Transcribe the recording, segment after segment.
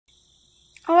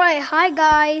Alright, hi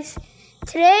guys.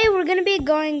 Today we're gonna be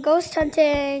going ghost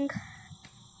hunting.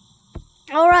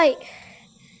 Alright,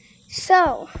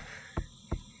 so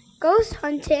ghost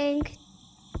hunting.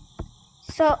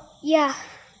 So yeah,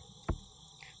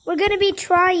 we're gonna be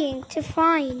trying to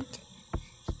find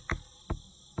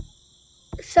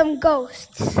some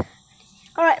ghosts.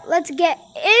 Alright, let's get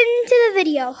into the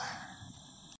video.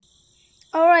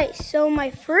 Alright, so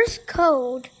my first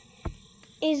code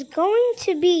is going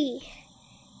to be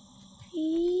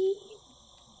B.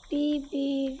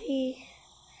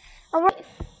 Alright.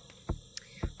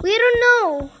 We don't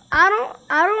know. I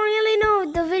don't really know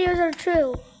if the videos are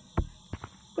true.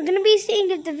 We're gonna be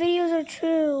seeing if the videos are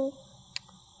true.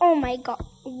 Oh my god.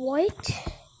 What?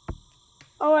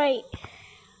 Alright.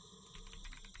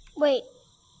 Wait.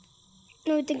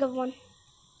 Let me think of one.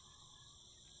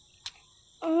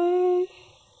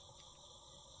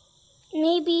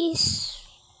 Maybe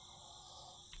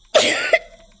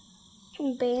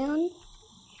ban.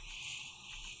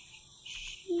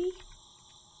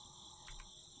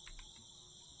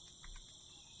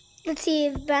 Let's see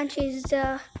if Banshee's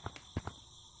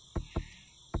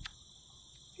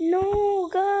no,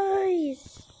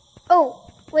 guys. Oh,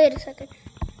 wait a second.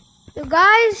 You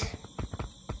guys,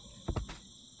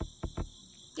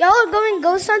 y'all are going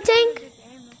ghost hunting?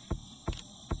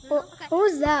 What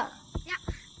was that?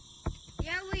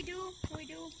 Yeah, we do.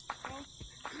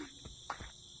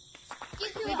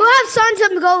 Who have seen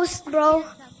some ghosts, bro?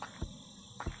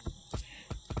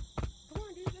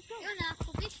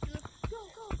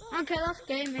 Okay, that's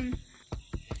gaming.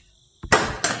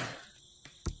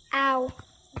 Ow.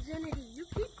 Zenity, you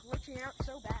keep glitching out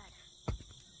so bad.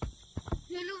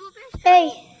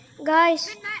 Hey, guys.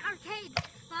 Midnight Arcade.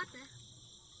 Warte.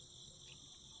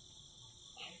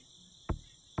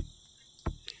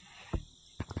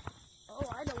 Oh,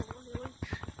 I know what we're doing.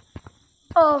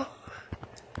 Oh.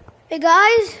 Hey,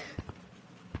 guys.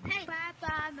 Hey.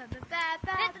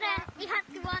 Ich hab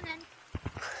gewonnen.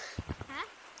 Hä?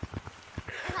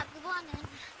 Ich hab gewonnen.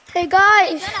 Hey,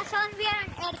 guys. Ja, da sollen wir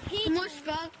ein Arcade.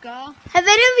 Have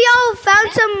any of y'all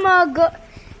found some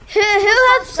who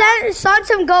have saw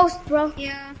some ghosts, bro?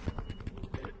 Yeah.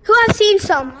 Who have seen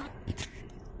some?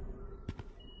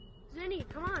 Zenny,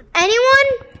 come on. Anyone?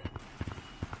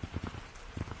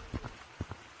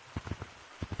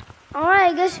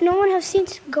 Alright, I guess no one has seen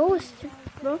some ghosts,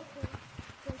 bro.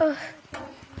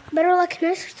 Better luck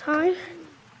next time.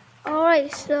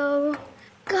 Alright, so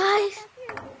guys,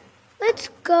 let's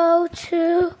go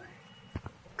to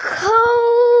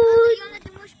code.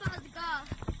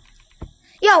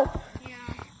 Yo,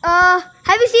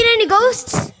 have you seen any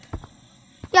ghosts?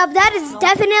 Yup, that is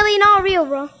definitely not real,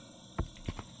 bro.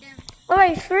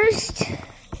 Alright, first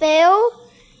fail.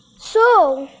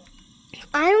 So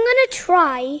I'm gonna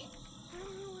try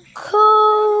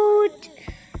code.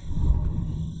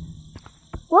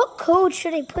 What code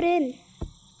should I put in?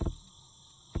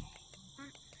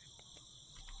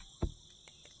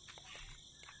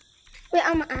 Wait,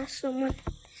 I'm gonna ask someone.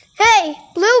 Hey,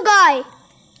 blue guy.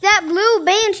 That blue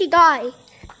Banshee guy.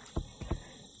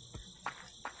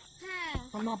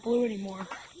 I'm not blue anymore.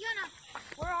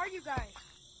 Where are you guys?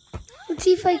 Let's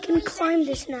see if I can climb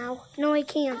this now. No, I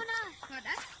can't.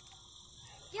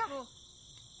 Yo,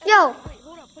 Wait,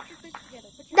 hold up. Put your face together.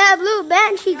 that blue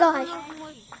Banshee guy.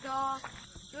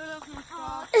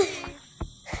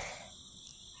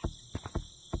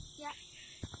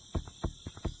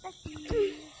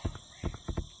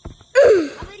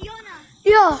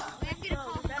 Yo.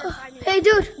 Hey,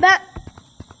 dude,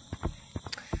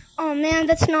 oh man,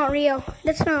 that's not real.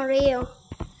 That's not real.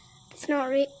 It's not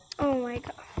real. Oh my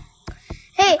god.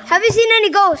 Hey, have you seen any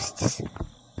ghosts?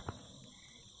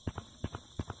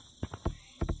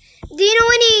 Do you know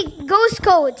any ghost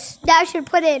codes that I should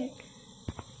put in?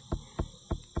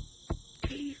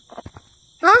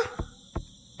 Huh?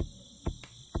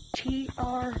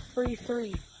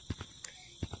 TR33.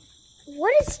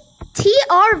 What is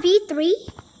TRV3?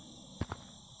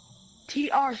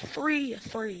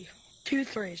 TR33. 2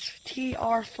 3s.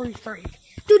 TR33.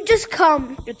 Dude, just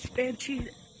come. It's Banshee.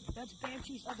 That's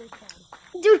Banshee's other code.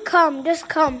 Dude, come. Just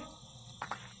come.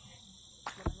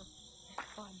 Whatever.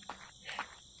 Fine.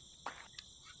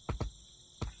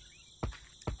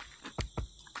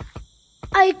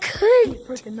 I could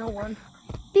Freaking no one.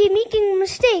 be making a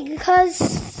mistake because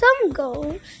some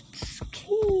ghosts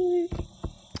can...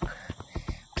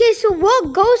 Okay, so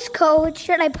what ghost code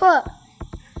should I put?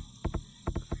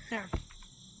 There.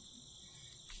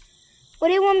 What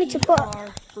do you want me to put?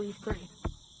 TR33.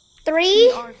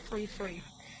 3? TR33.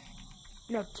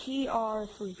 No,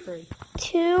 TR33.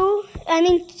 2? I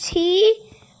mean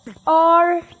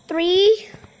TR3?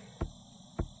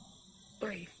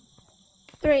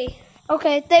 3.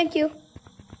 Okay, thank you.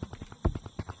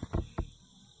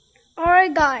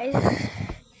 Alright guys,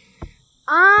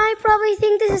 I probably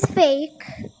think this is fake,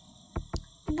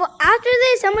 but after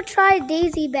this I'm gonna try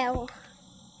Daisy Bell.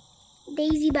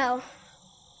 Daisy Bell.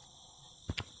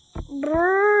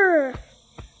 Brrr.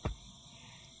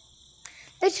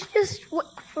 Let's just wait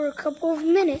for a couple of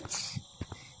minutes.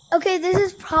 Okay, this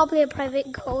is probably a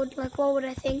private code, like what would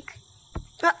I think?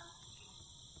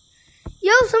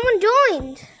 Yo, someone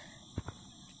joined!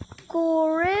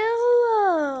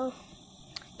 Gorilla!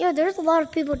 Yo, there's a lot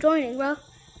of people joining, bro.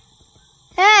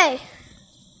 Hey!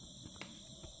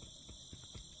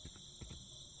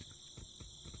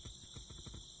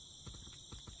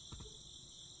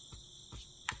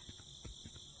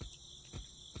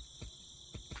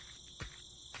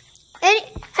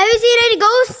 Have you seen any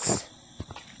ghosts?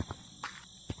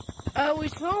 We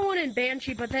saw one in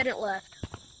Banshee, but then it left.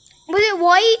 Was it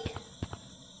white?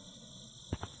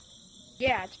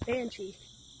 Yeah, it's Banshee.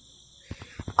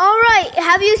 Alright,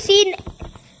 have you seen,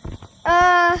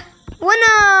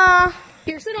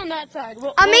 Here, sit on that side.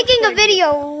 I'm making a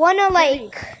video,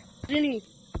 Jenny.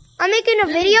 I'm making a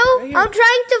video. I'm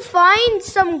trying to find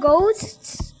some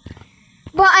ghosts,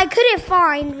 but I couldn't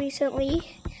find recently.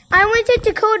 I went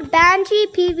into code Banshee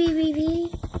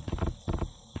PBBB,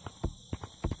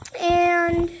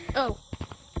 and oh,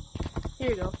 here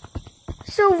you go.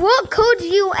 So what codes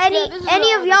do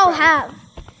any of y'all have?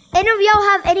 Any of y'all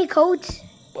have any codes?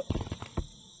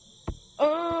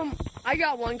 I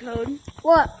got one code.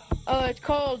 What? It's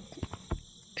called,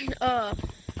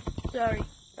 sorry,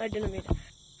 I didn't mean it.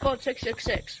 It's called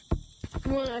 666.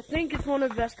 Well, I think it's one of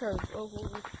the best codes. Oh,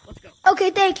 let's go.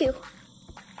 Okay, thank you.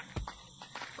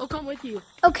 I'll come with you.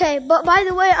 Okay, but by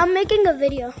the way, I'm making a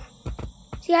video.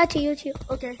 Say hi to YouTube.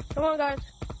 Okay, come on guys,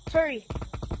 hurry.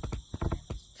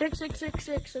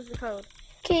 6666 is the code.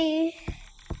 Okay.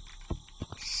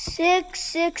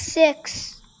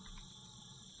 666.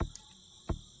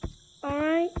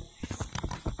 Alright.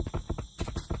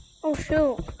 Oh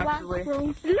shoot. Actually,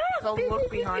 don't look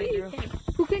behind you.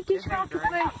 Who can keep track of me?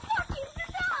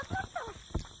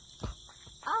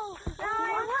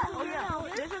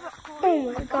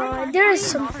 Oh my god, there is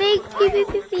some fake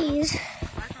PvPs.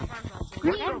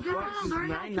 Whose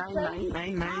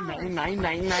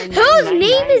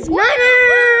name is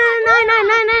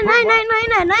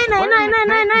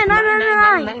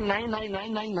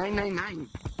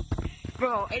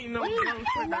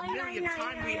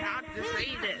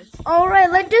 9999999999999999999999999999999999999999999999999999999999999999999999999999999999999999999999999999999999999999999999999999999999999999999999999999999999999999999999999999999999999999999999999999999999999999999999999999999999999999999999999. Alright,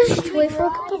 let me just go. wait for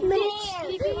a couple minutes.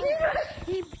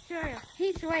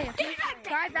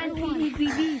 Guys, I'm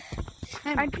PPPB.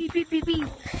 I'm PPPB.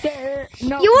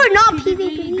 No, you are not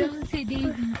PPPB. Doesn't say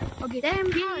Daisy. Okay, damn,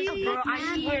 bro,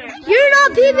 I swear. You're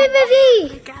not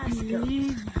PPPB.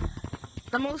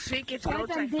 The most fakest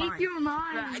goats I find. I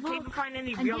can't find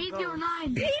any real goats.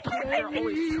 They're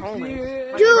always trolling.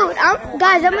 Dude,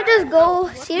 guys, I'm gonna just go.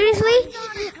 Seriously,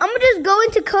 I'm gonna just go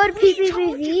into code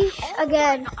PPPB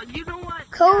again. You know what?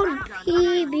 Code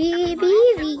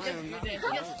PPPB.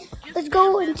 Let's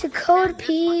go into code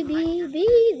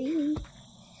PPPB.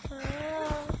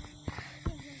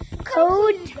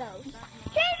 Code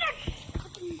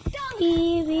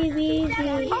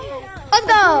PPPB. Let's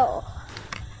go.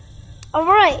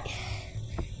 Alright,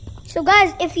 so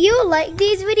guys, if you like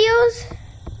these videos,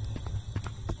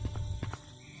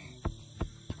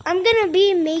 I'm gonna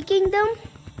be making them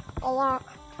a lot.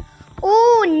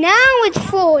 Oh, now it's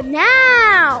full,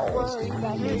 now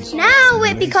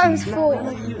it becomes full.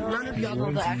 None of y'all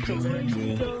know the actual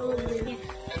lyrics.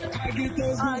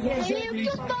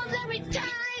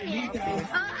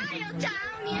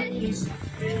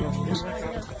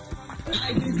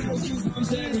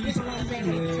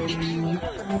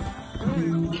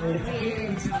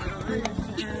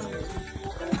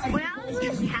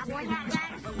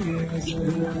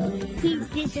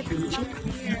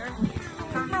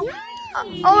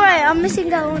 Alright, I'm missing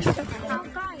that one.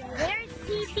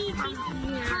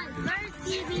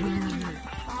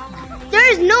 There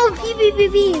is no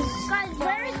PPPBs.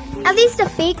 At least the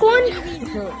fake one.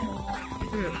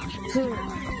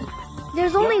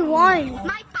 There's only one.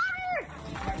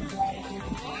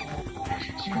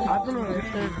 I've been on this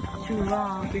too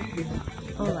long.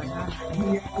 Oh my gosh.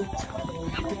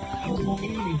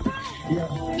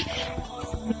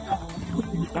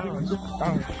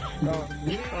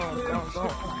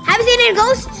 Have you seen any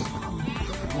ghosts?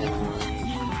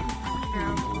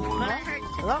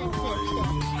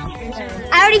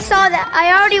 I already saw that.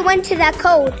 I already went to that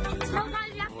code.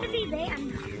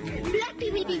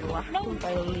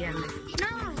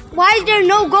 Why is there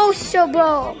no ghosts, so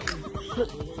bro?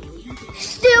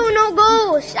 Still no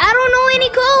ghosts. I don't know any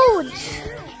codes.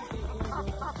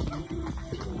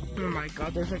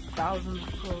 god, there's like thousands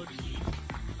of codes.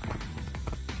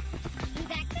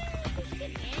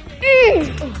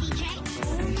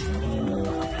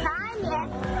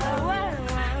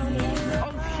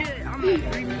 Oh shit, I'm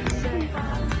at 3 minutes in.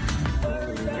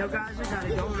 Yo guys, I gotta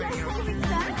go right now.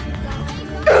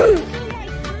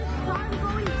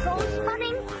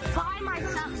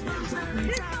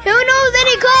 Who knows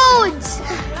any codes?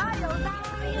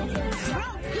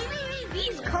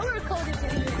 PvP's color coded in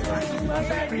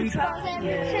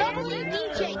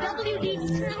WDJ.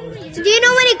 Do you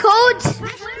know any codes?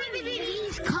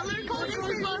 PvP's color coded in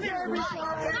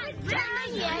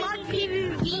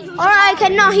Or I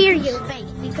cannot hear you.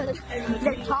 because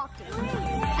they're talking.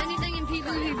 Anything in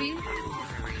PvP?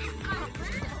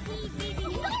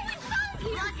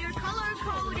 Not your color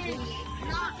coded.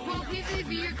 Not Well,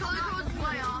 PvP, your color code's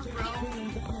way off, bro.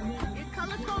 your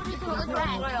color coded to Color the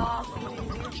code's way off.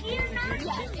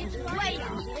 Yes, it's way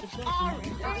off. It's orange.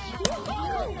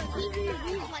 PvP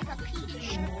is like a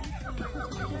peach.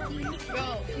 Bro,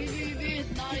 PvP is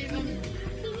not even...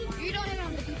 You don't even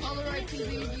have to color right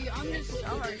PvP. I'm just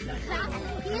sorry.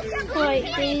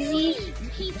 Right, crazy.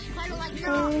 Peach, kind of like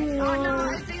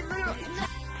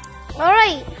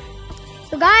Alright.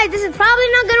 So guys, this is probably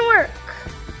not gonna work.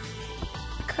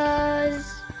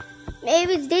 Cause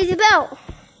maybe it's Daisy Bell.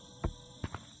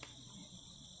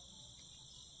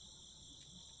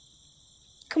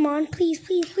 Come on, please,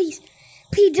 please, please.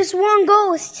 Please, just one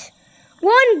ghost.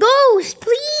 One ghost,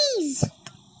 please.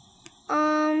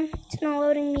 It's not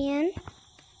loading me in.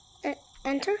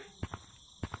 Enter.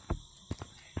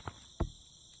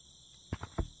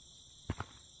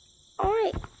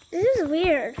 Alright, this is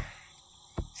weird.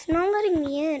 It's not letting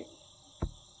me in.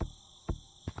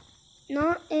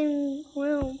 Not in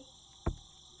room.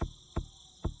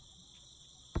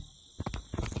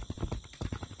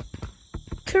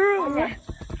 True.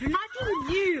 You're not even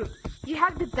you. You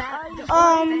have the back.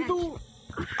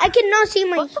 I cannot see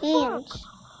my hands.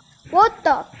 What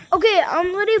the? Okay,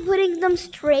 I'm literally putting them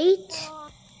straight.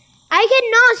 I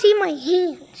cannot see my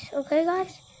hands. Okay,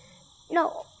 guys?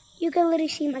 No, you can literally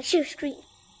see my share screen.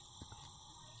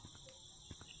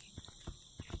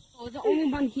 Oh, the only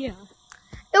one here.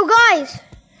 Yo, guys.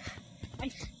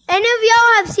 Any of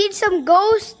y'all have seen some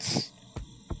ghosts?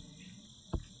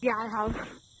 Yeah, I have.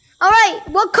 Alright,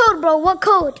 what code, bro? What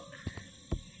code?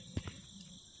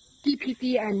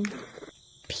 PPPN.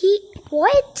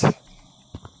 What?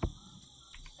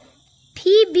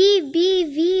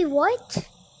 PBBV what?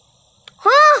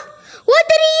 Huh? What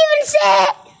did he even say?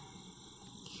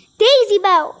 Daisy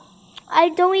Bell. I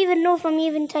don't even know if I'm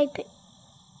even typing.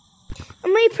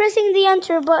 Am I pressing the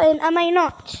enter button? Am I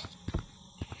not?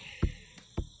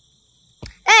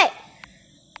 Hey!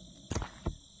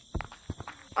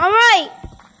 Alright.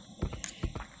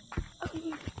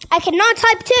 I cannot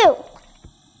type too.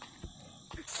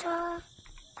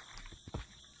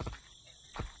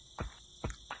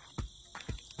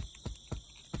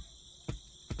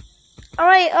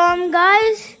 Alright,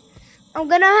 guys, I'm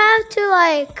gonna have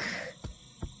to,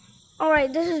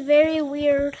 alright, this is very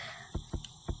weird.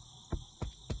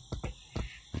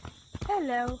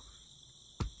 Hello.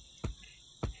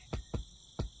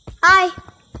 Hi.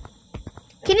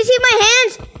 Can you see my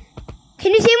hands?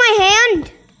 Can you see my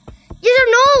hand? Yes or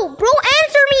no? Bro,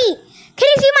 answer me. Can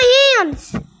you see my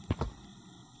hands?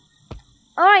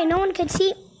 Alright, no one can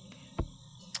see.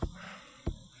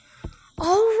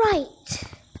 Alright.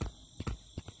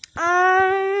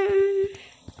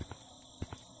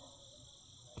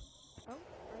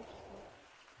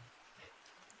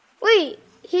 Wait,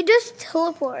 he just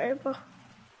teleported, bro.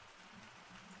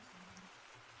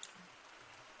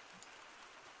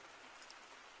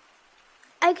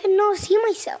 I cannot see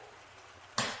myself.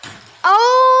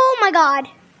 Oh my god.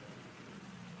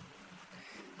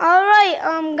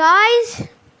 Alright, guys.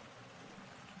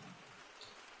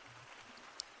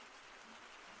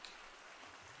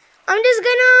 I'm just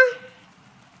gonna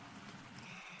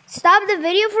stop the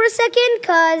video for a second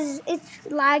because it's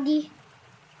laggy.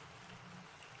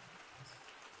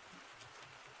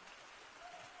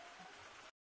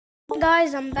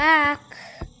 Guys, I'm back.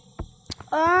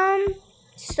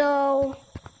 So,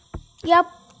 yep.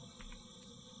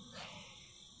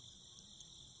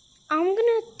 I'm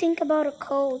gonna think about a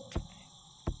code.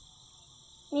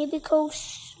 Maybe code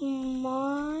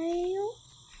smile?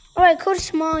 Alright, code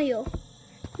smile.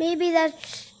 Maybe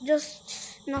that's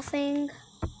just nothing.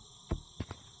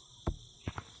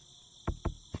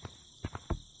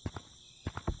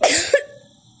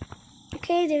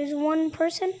 Okay, there's one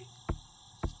person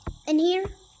in here.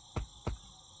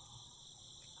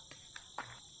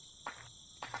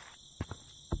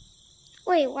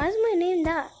 Wait, why is my name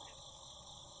that?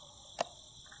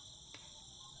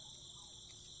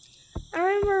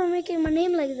 remember making my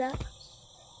name like that.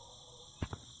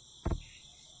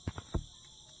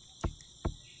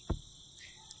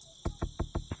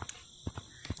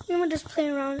 I'm gonna just play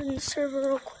around in the server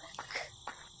real quick.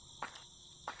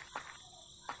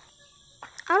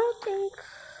 I don't think.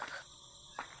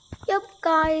 Yep,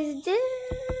 guys,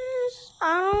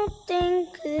 I don't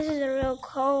think this is a real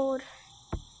code.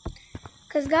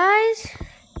 Cause guys,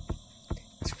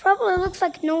 this probably looks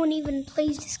like no one even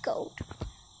plays this code.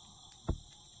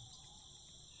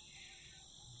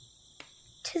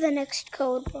 To the next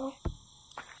code, bro.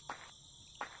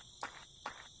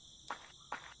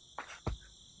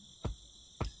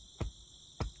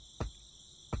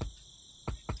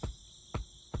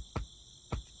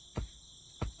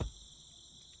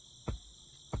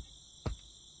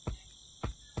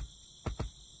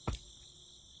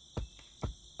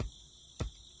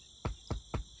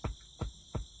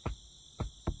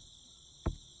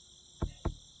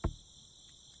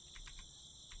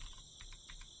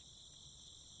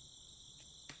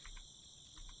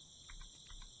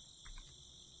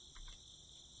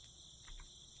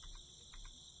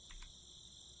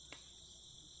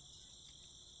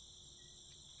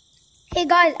 Hey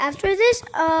guys, after this,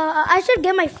 I should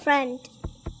get my friend.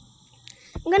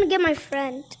 I'm gonna get my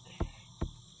friend.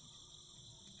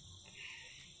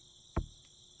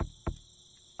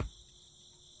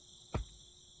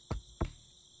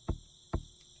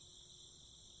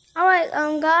 Alright,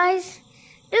 guys,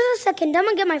 just a second, I'm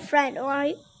gonna get my friend,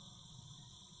 alright?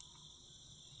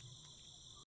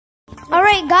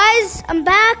 Alright guys, I'm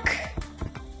back.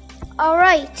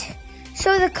 Alright.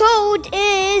 So the code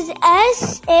is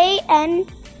SANTA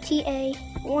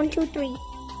 123.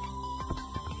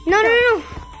 No.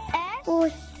 S? Oh,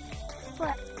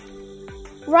 What?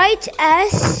 write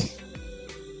S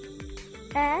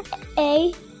S?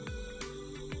 A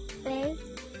A?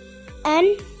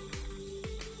 N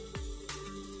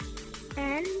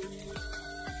N?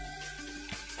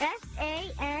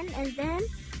 S-A-N and then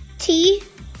T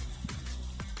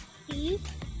T?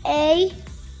 A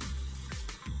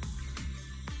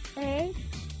A?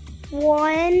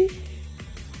 1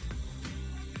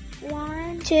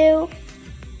 1, 2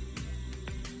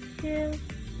 2,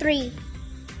 3.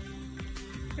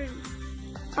 3.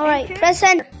 All right, Enter. press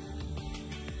enter.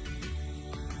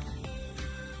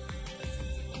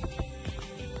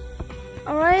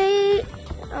 All right,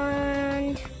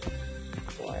 and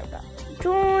we're about to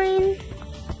join,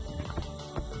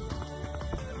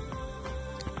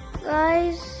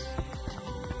 guys.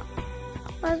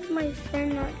 Why's my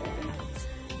friend not doing?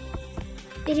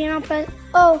 Did he not press?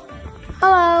 Oh,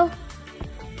 hello.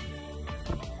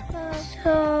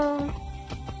 So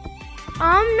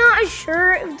I'm not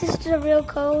sure if this is a real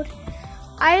code.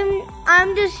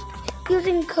 I'm just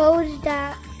using codes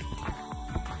that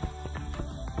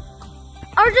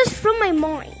are just from my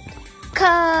mind,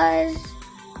 cause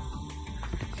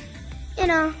you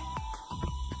know.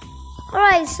 All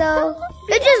right, so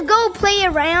let's just go play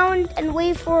around and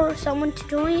wait for someone to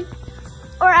join,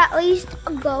 or at least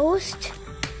a ghost.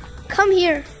 Come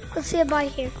here. Let's say bye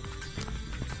here.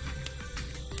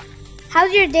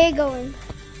 How's your day going?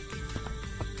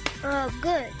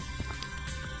 Good.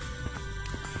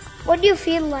 What do you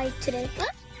feel like today?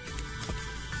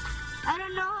 I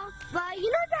don't know, but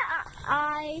you know that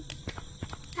I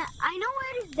know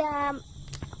where is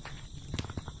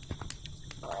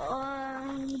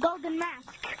the golden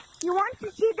mask. You want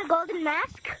to see the golden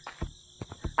mask?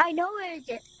 I know where is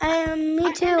it.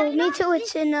 Me too. Me too.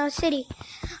 It's in a city.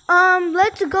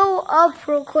 Let's go up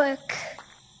real quick.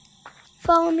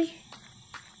 Follow me.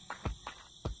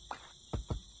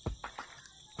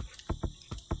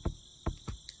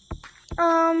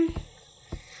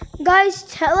 Guys,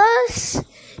 tell us,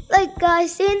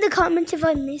 guys, say in the comments if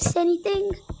I missed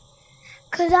anything,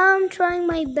 cause I'm trying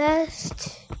my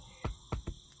best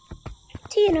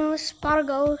to, you know, spot a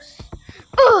ghost.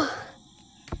 Oh,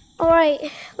 all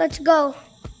right, let's go.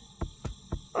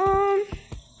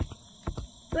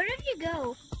 Where did you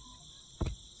go?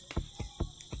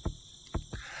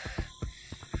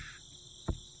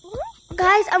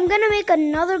 Guys, I'm gonna make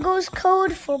another ghost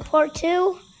code for part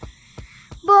 2.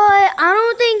 But I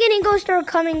don't think any ghosts are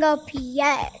coming up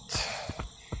yet.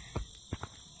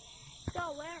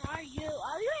 So where are you?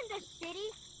 Are you in the city?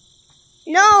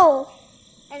 No.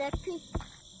 In a tree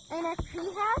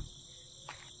house?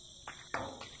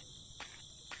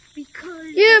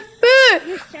 Because Yep.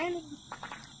 you're standing.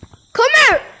 Come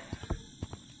here.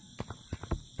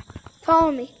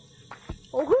 Follow me.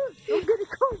 Oh, I'm gonna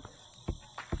come.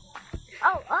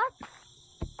 Oh, up.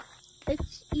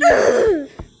 It's easy.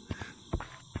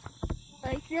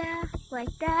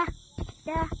 Like that,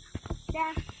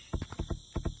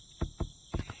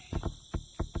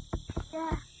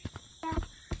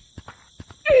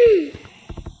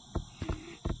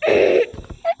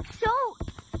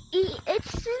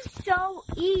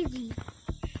 easy.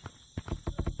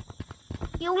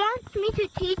 You want me to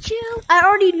teach you? I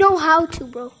already know how to,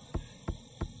 bro.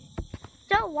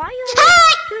 So why you too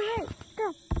late?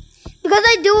 Go. Because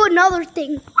I do another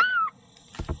thing.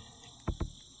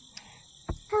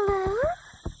 Hello?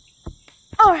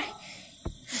 Alright.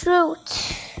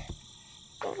 Shoot.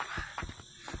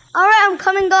 Alright, I'm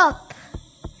coming up.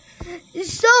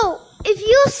 So, if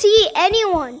you see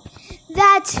anyone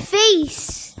that's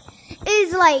face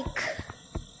is like,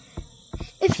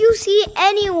 if you see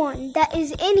anyone that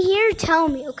is in here, tell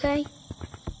me, okay?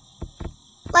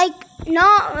 Like,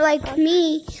 not like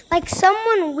me, like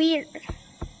someone weird.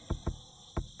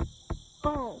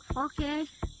 Oh, okay.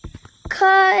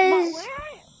 Cause,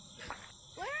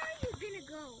 Where are you gonna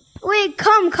go? wait,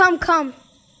 come.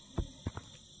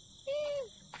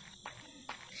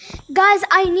 Guys,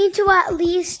 I need to at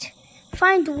least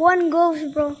find one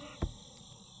ghost, bro.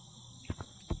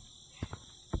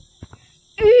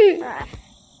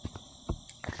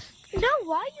 No,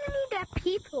 why you need that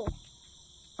people?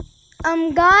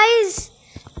 Guys,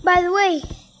 by the way,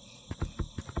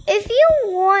 if you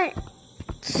want,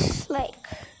 like,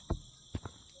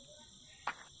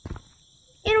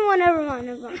 you know what, never mind.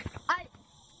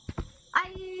 I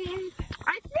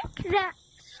think that,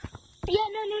 yeah,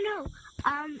 no.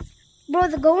 Bro,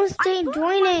 the ghost ain't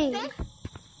joining.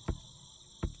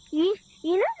 You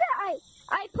know that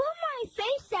I put my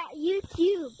face at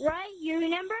YouTube, right? You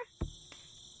remember?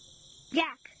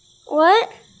 Jack.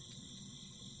 What?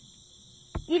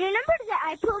 You remember that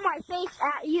I put my face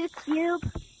at YouTube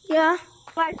Yeah.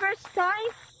 my first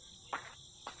time?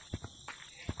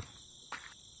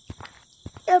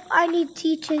 Yep, I need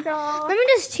teaching. Let me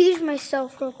just teach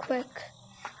myself real quick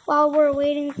while we're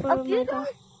waiting for my guy.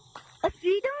 If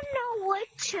you don't know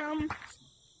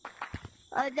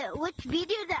which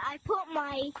video that I put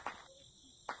my,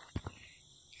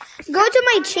 Go to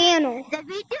my channel. the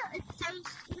video it says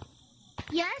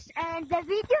yes, and the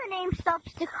video name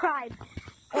subscribe,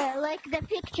 like the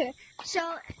picture.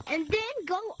 So and then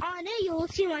go on it, you will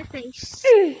see my face.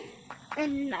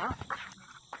 And I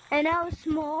was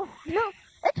small. No,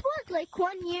 it was like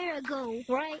 1 year ago,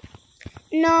 right?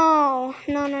 No.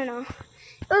 It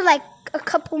was like a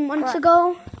couple months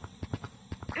ago.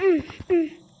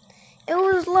 It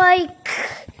was like,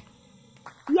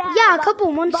 yeah, a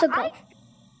couple months ago.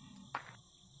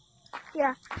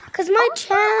 Yeah. Cause my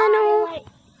channel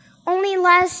only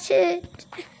lasted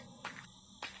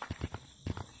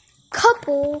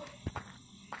couple,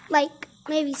 like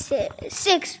maybe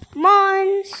 6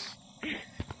 months.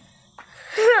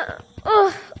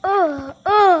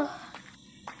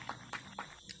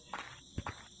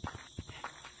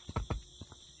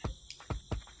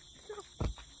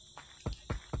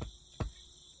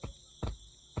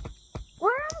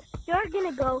 Where you're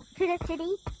gonna go to the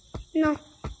city? No,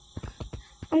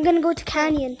 I'm gonna go to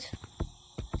canyons.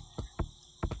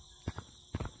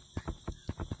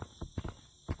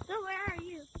 So where are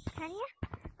you? Kenya?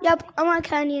 Yep, I'm at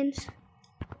canyons.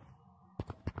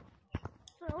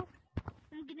 So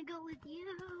I'm gonna go with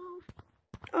you.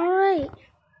 Alright,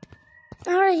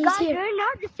 he's Guys, here. you're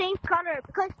not the same color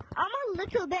because I'm a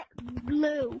little bit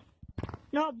blue,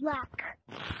 not black.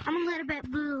 I'm a little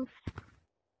bit blue.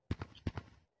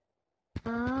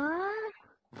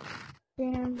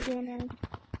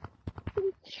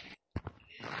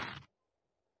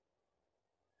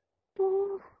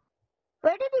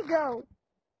 Where did he go?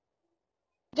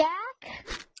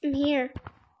 Jack? I'm here.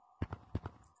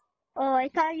 Oh, I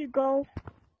saw you go.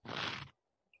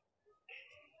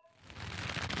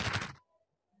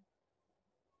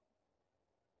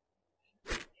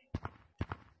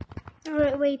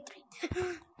 Alright, wait.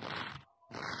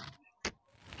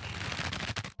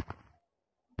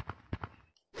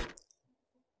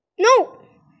 No!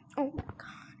 Oh my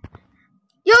god.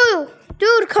 Yo,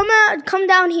 dude, come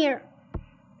down here.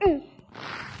 Oh,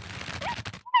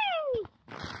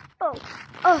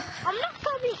 Oh, I'm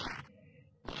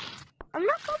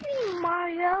not copying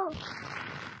Mario.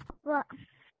 But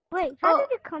wait, how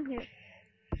did it come here?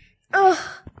 Because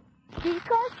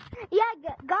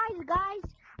guys,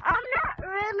 I'm not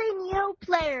really new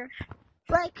player.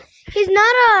 Like he's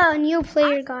not a new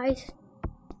player, guys.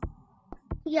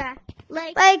 yeah,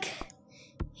 like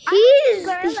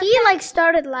he like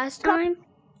started last time.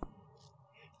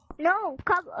 no,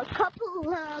 a couple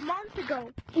months ago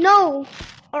No,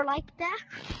 or like that.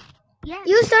 Yeah.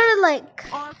 you started like,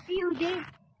 Or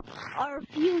a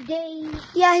few days.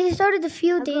 yeah, he started a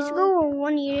few days ago or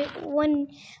 1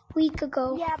 week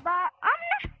ago. Yeah, but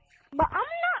I'm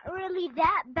not really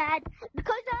that bad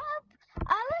because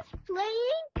I was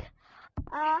playing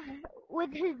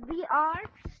with his VR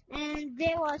and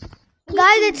there was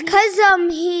Guys, it's cause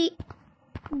he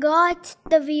got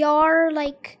the VR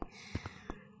like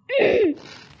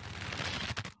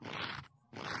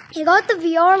he got the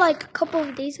VR like a couple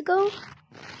of days ago.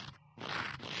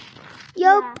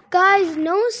 Yup, Yeah. guys,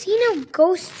 no seen no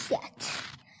ghosts yet.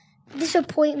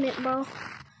 Disappointment, bro.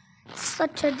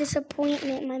 Such a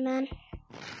disappointment, my man.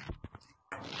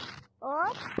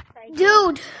 Oh,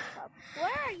 Dude, where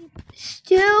are you?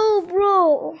 still,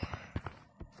 bro.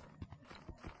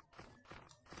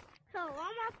 So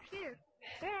I'm up here.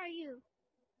 Where are you?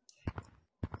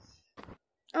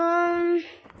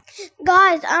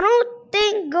 Guys, I don't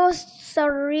think ghosts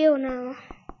are real now.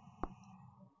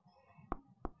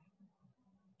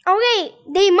 Okay,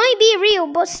 they might be real,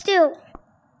 but still.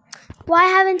 Why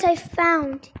haven't I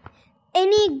found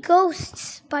any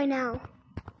ghosts by now?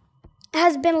 It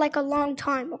has been like a long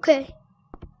time, okay?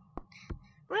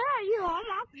 Where are you?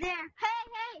 I'm up there.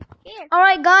 Hey, here.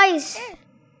 Alright, guys.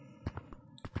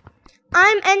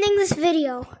 I'm ending this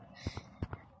video.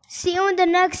 See you in the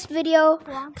next video.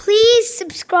 Yeah. Please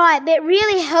subscribe. It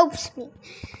really helps me.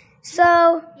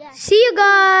 So, Yeah. see you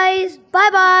guys.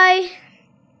 Bye-bye.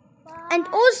 And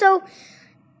also,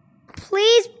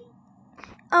 please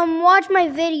watch my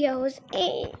videos.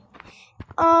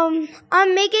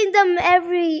 I'm making them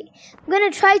I'm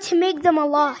gonna try to make them a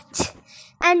lot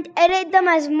and edit them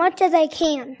as much as I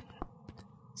can.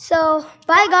 So,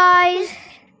 bye guys.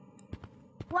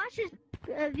 Watch his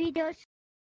videos.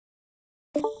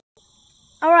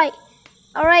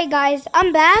 Alright guys,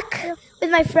 I'm back with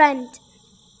my friend.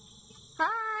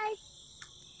 Hi.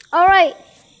 Alright,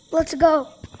 let's go.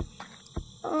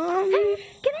 Can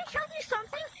I show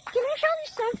you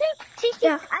something? See,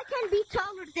 Yeah. I can be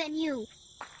taller than you.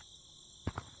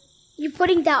 You're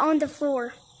putting that on the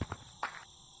floor.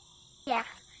 Yeah.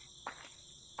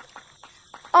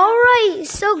 Alright,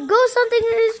 so ghost hunting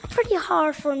is pretty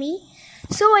hard for me.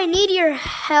 So I need your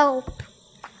help.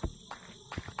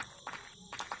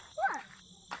 What?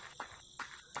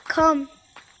 Come.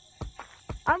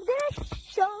 I'm gonna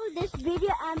show this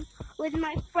video with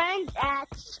my friends at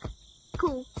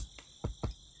school.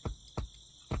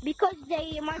 Because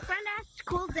my friend at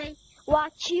school, they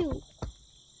watch you.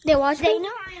 They watch They me?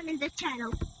 know I am in the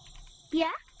channel.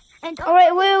 Yeah? And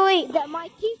Alright, wait. that my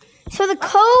So the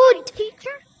code...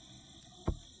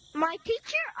 my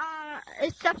teacher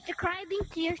is subscribing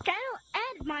to your channel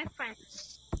and my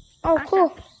friends. Oh,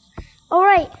 cool.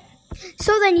 Alright.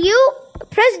 So then you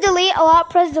press delete a lot.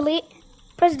 Press delete.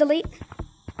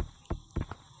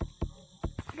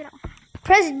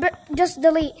 Just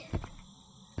delete.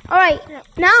 Alright.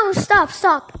 Now stop.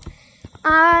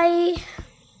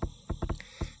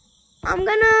 I'm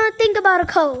gonna think about a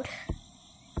code.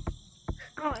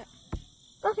 Alright.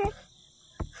 Okay.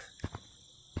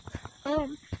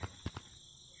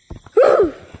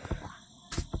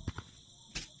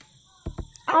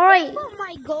 Alright. Put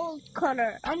my gold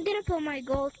color. I'm gonna put my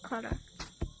gold color.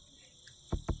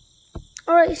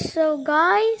 Alright, so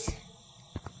guys,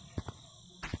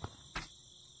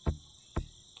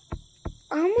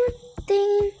 I'm gonna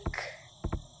think.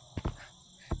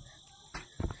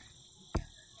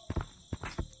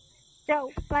 So,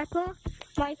 if I put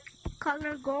my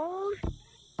color gold,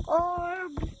 or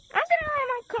I'm gonna have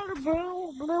my color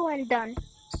blue and done.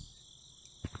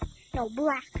 No,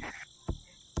 black.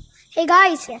 Hey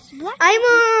guys, Yes, black. I'm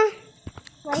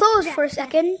Like close that. for a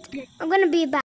second. I'm gonna be back.